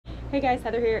Hey guys,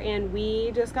 Heather here, and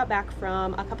we just got back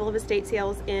from a couple of estate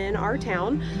sales in our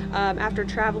town after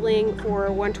traveling for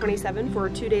 127 for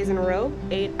 2 days in a row,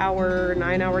 8-hour,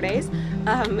 9-hour days.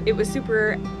 It was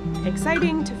super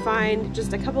exciting to find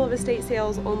just a couple of estate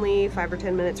sales only 5 or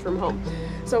 10 minutes from home.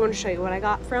 So I want to show you what I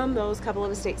got from those couple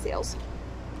of estate sales.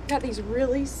 Got these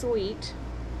really sweet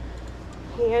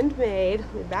handmade,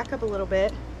 let me back up a little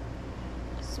bit,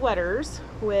 sweaters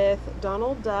with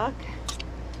Donald Duck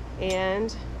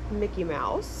and Mickey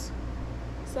Mouse.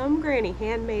 Some granny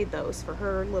handmade those for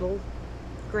her little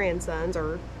grandsons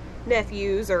or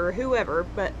nephews or whoever,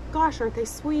 but gosh, aren't they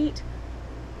sweet?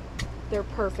 They're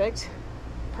perfect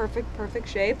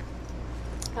shape.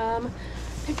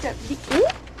 Picked up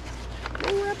the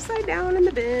they were upside down in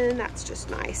the bin. That's just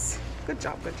nice. Good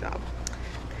job.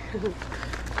 Let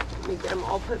me get them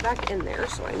all put back in there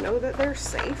so I know that they're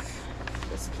safe.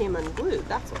 This came unglued,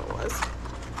 that's what it was.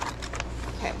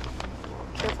 Okay.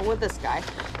 Careful with this guy.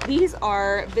 These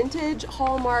are vintage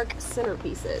Hallmark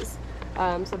centerpieces.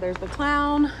 So there's the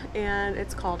clown, and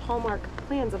it's called Hallmark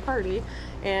Plans a Party,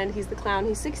 and he's the clown.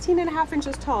 He's 16.5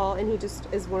 inches tall, and he just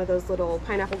is one of those little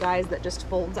pineapple guys that just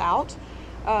folds out.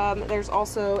 There's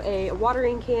also a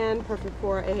watering can, perfect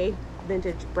for a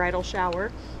vintage bridal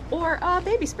shower, or a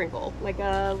baby sprinkle, like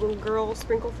a little girl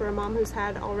sprinkle for a mom who's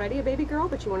had already a baby girl,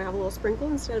 but you want to have a little sprinkle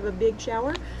instead of a big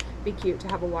shower. Be cute to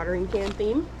have a watering can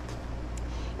theme.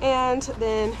 And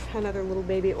then another little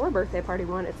baby or birthday party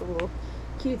one. It's a little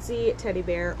cutesy teddy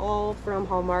bear, all from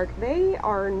Hallmark. They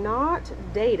are not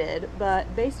dated,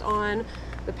 but based on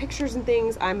the pictures and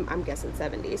things, I'm guessing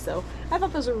 70s. So I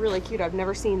thought those were really cute. I've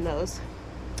never seen those.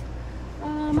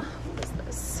 What is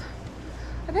this?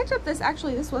 I picked up this,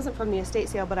 actually this wasn't from the estate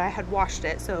sale, but I had washed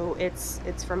it, so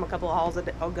it's from a couple of hauls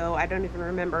ago. I don't even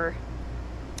remember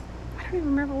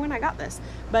when I got this,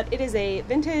 but it is a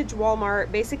vintage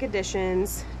Walmart Basic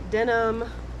Editions denim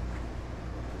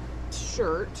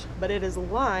shirt, but it is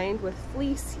lined with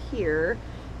fleece here,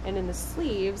 and in the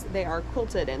sleeves they are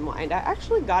quilted and lined. I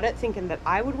actually got it thinking that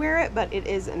I would wear it, but it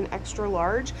is an extra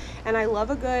large, and I love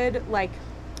a good like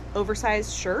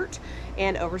oversized shirt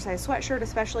and oversized sweatshirt,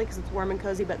 especially because it's warm and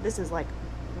cozy, but this is like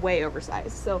way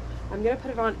oversized. So I'm gonna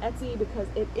put it on Etsy because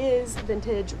it is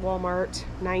vintage Walmart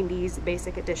 90s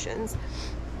Basic Editions.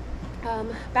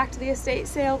 Back to the estate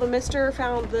sale, the mister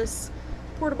found this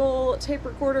portable tape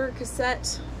recorder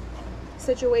cassette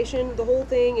situation. The whole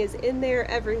thing is in there,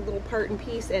 every little part and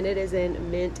piece, and it is in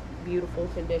mint beautiful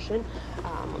condition.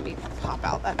 Let me pop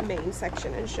out that main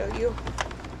section and show you.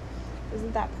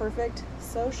 Isn't that perfect?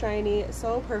 So shiny,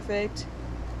 so perfect.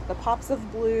 The pops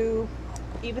of blue,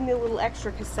 even the little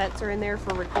extra cassettes are in there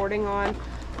for recording on.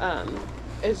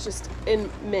 It's just in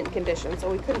mint condition,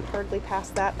 so we couldn't hardly pass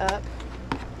that up.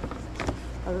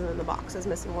 Other than the box is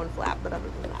missing one flap, but other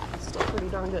than that, it's still pretty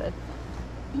darn good.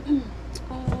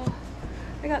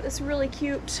 I got this really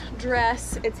cute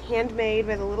dress. It's handmade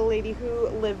by the little lady who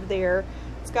lived there.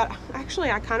 It's got,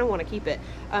 actually I kind of want to keep it.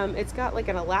 It's got like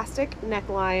an elastic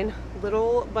neckline,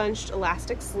 little bunched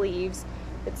elastic sleeves.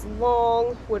 It's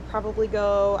long, would probably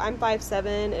go, I'm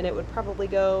 5'7", and it would probably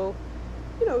go,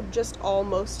 you know, just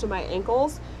almost to my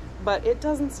ankles, but it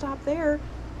doesn't stop there.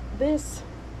 This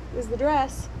is the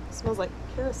dress. It smells like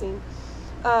kerosene.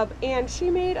 And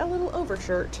she made a little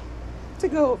overshirt to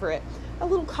go over it. A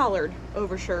little collared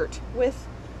overshirt with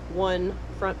one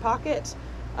front pocket.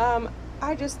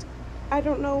 I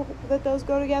don't know that those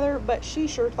go together, but she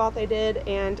sure thought they did,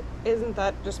 and isn't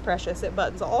that just precious? It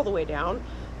buttons all the way down,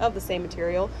 of the same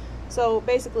material. So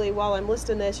basically, while I'm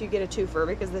listing this, you get a twofer,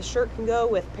 because this shirt can go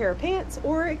with a pair of pants,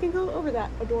 or it can go over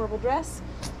that adorable dress.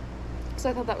 So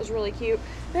I thought that was really cute.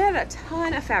 They had a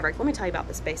ton of fabric. Let me tell you about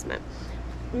this basement.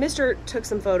 Mr. took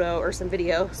some photo or some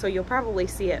video, so you'll probably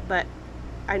see it, but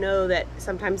I know that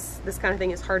sometimes this kind of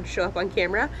thing is hard to show up on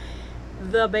camera.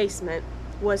 The basement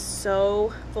was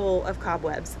so full of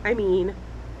cobwebs. I mean,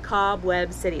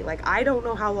 cobweb city. Like, I don't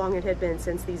know how long it had been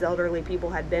since these elderly people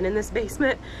had been in this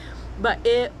basement, but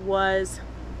it was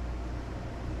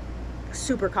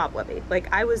super cobwebby.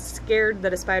 Like, I was scared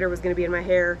that a spider was going to be in my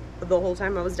hair the whole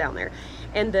time I was down there.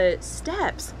 And the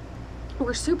steps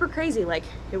were super crazy. Like,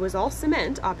 it was all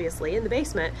cement, obviously, in the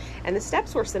basement, and the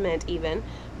steps were cement even,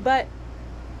 but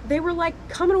they were like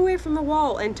coming away from the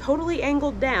wall and totally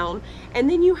angled down, and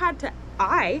then you had to,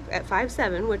 at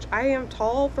 5'7", which I am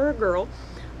tall for a girl,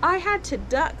 I had to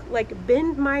duck, like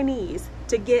bend my knees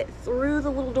to get through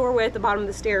the little doorway at the bottom of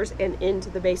the stairs and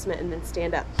into the basement and then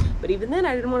stand up. But even then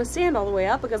I didn't want to stand all the way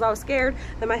up because I was scared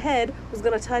that my head was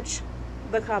going to touch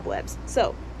the cobwebs.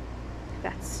 So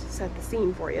that's set the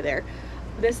scene for you there.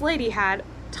 This lady had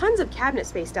tons of cabinet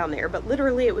space down there, but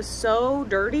literally it was so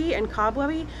dirty and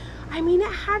cobwebby. I mean,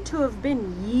 it had to have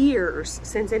been years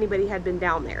since anybody had been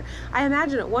down there. I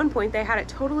imagine at one point they had it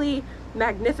totally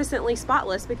magnificently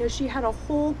spotless because she had a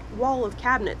whole wall of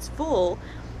cabinets full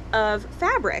of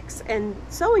fabrics and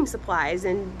sewing supplies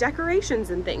and decorations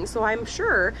and things. So I'm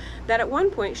sure that at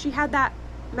one point she had that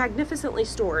magnificently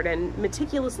stored and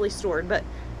meticulously stored. But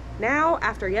now,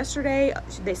 after yesterday,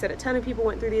 they said a ton of people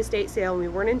went through the estate sale and we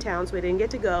weren't in town, so we didn't get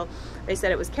to go. They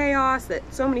said it was chaos, that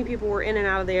so many people were in and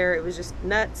out of there. It was just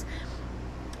nuts.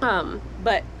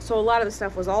 But so a lot of the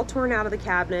stuff was all torn out of the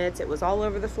cabinets. It was all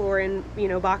over the floor in, you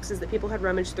know, boxes that people had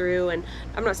rummaged through. And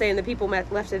I'm not saying the people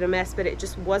left it a mess, but it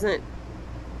just wasn't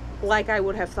like I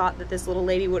would have thought that this little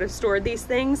lady would have stored these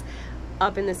things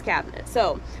up in this cabinet.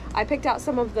 So I picked out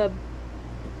some of the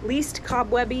least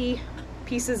cobwebby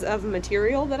pieces of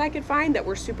material that I could find that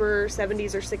were super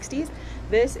 70s or 60s.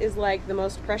 This is like the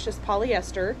most precious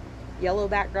polyester, yellow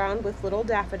background with little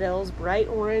daffodils, bright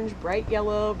orange, bright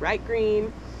yellow, bright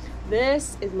green.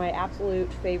 This is my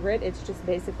absolute favorite. It's just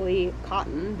basically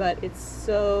cotton, but it's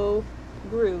so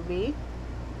groovy.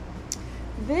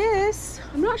 This,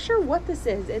 I'm not sure what this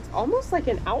is. It's almost like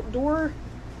an outdoor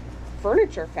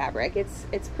furniture fabric.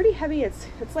 It's pretty heavy. It's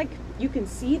like you can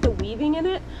see the weaving in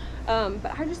it.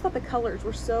 But I just thought the colors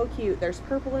were so cute. There's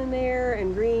purple in there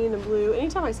and green and blue.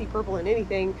 Anytime I see purple in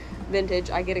anything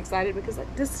vintage, I get excited because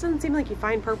this doesn't seem like you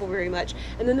find purple very much.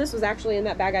 And then this was actually in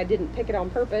that bag. I didn't pick it on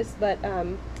purpose, but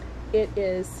it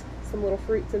is some little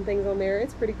fruits and things on there.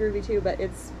 It's pretty groovy too, but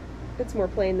it's more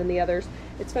plain than the others.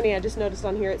 It's funny, I just noticed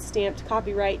on here it's stamped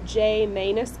copyright J.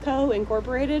 Manus Co.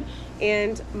 Incorporated,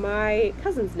 and my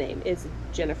cousin's name is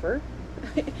Jennifer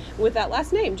with that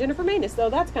last name, Jennifer Manus, so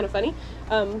that's kind of funny.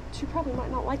 She probably might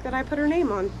not like that I put her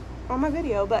name on my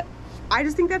video, but I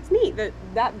just think that's neat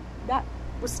that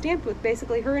was stamped with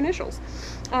basically her initials.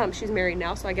 She's married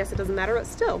now, so I guess it doesn't matter, but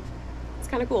still, it's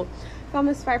kind of cool. Found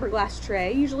this fiberglass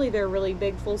tray. Usually they're really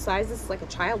big, full size. This is like a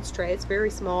child's tray. It's very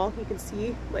small. You can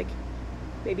see like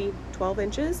maybe 12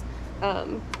 inches.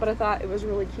 But I thought it was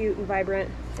really cute and vibrant.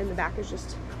 And the back is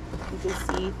just, you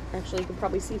can see, actually you can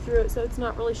probably see through it, so it's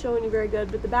not really showing you very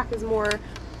good, but the back is more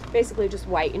basically just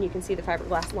white and you can see the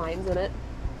fiberglass lines in it.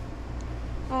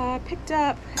 Picked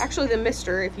up, actually the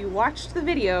mister, if you watched the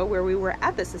video where we were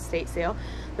at this estate sale,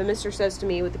 the mister says to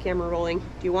me with the camera rolling,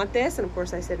 "Do you want this?" And of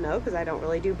course I said no, because I don't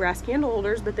really do brass candle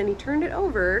holders, but then he turned it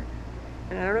over,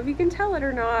 and I don't know if you can tell it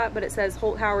or not, but it says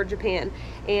Holt Howard Japan.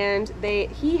 And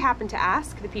he happened to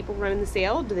ask the people running the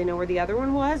sale, do they know where the other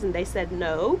one was? And they said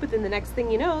no, but then the next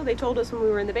thing you know, they told us when we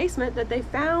were in the basement that they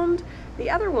found the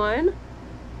other one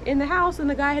in the house and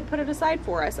the guy had put it aside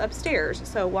for us upstairs,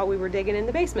 so while we were digging in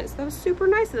the basement. So that was super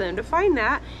nice of them to find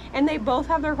that, and they both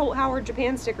have their Holt Howard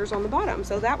Japan stickers on the bottom,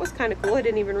 so that was kind of cool. I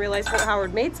didn't even realize Holt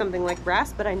Howard made something like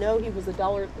brass, but I know he was it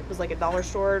was like a dollar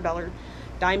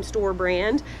dime store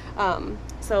brand,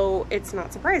 so it's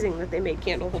not surprising that they made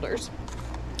candle holders.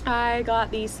 I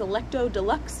got the Selecto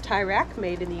Deluxe tie rack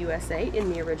made in the USA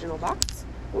in the original box.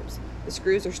 Oops, the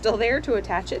screws are still there to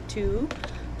attach it to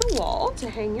the wall to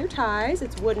hang your ties.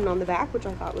 It's wooden on the back, which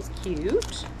I thought was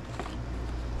cute.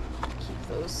 Keep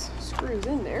those screws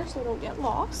in there so they don't get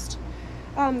lost.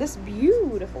 This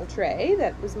beautiful tray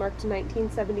that was marked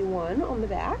 1971 on the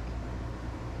back.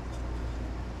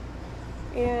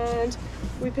 And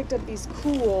we picked up these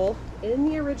cool, in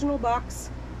the original box,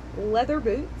 leather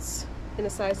boots in a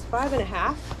size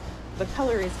 5.5. The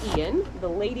color is Ian. The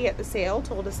lady at the sale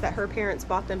told us that her parents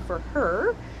bought them for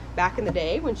her back in the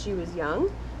day when she was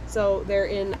young. So they're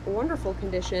in wonderful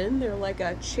condition. They're like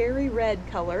a cherry red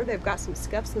color. They've got some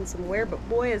scuffs and some wear, but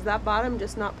boy, is that bottom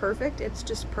just not perfect. It's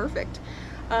just perfect.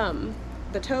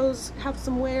 The toes have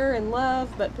some wear and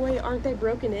love, but boy, aren't they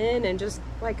broken in and just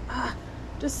like,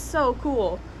 just so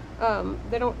cool.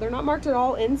 They're not marked at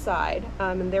all inside,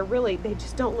 and they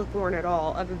just don't look worn at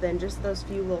all, other than just those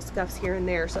few little scuffs here and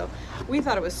there. So we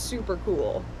thought it was super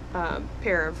cool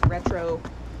pair of retro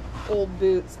old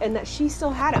boots, and that she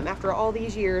still had them after all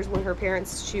these years. When her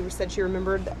parents, she said she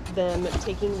remembered them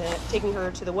taking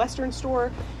her to the Western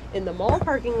store in the mall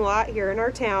parking lot here in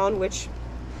our town, which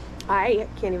I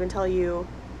can't even tell you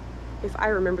if I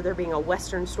remember there being a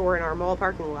Western store in our mall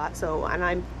parking lot. So, and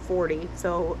I'm 40,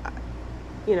 so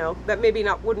you know, that maybe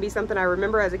wouldn't be something I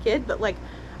remember as a kid, but like,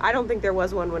 I don't think there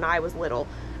was one when I was little.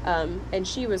 And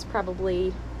she was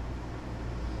probably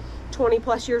 20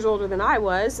 plus years older than I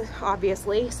was,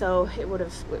 obviously, so it would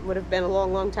have been a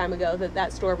long time ago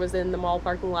that store was in the mall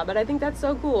parking lot. But I think that's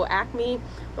so cool. Acme,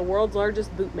 the world's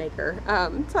largest boot maker.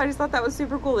 So I just thought that was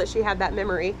super cool that she had that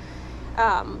memory.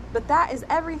 But that is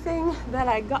everything that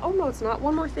I got. Oh no, it's not.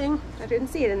 One more thing. I didn't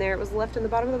see it in there. It was left in the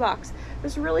bottom of the box.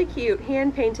 This really cute,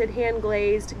 hand painted, hand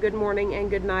glazed good morning and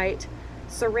good night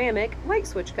ceramic light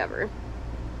switch cover.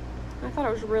 I thought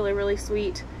it was really, really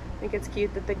sweet. I think it's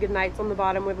cute that the good night's on the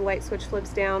bottom where the light switch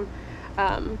flips down.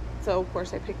 So of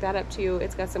course I picked that up too.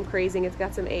 It's got some crazing, it's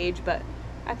got some age, but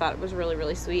I thought it was really,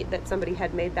 really sweet that somebody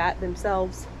had made that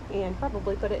themselves and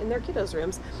probably put it in their kiddos'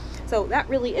 rooms. So that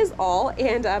really is all,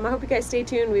 and I hope you guys stay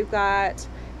tuned. We've got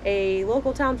a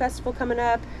local town festival coming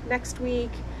up next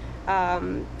week.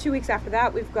 2 weeks after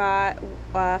that, we've got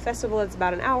a festival that's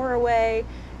about an hour away,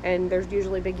 and there's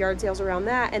usually big yard sales around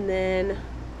that. And then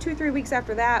 2-3 weeks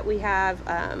after that, we have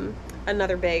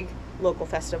another big local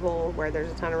festival where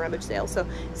there's a ton of rummage sales. So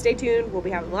stay tuned. We'll be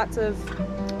having lots of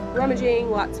rummaging,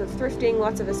 lots of thrifting,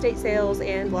 lots of estate sales,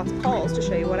 and lots of hauls to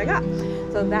show you what I got.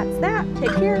 So that's that.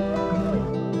 Take care.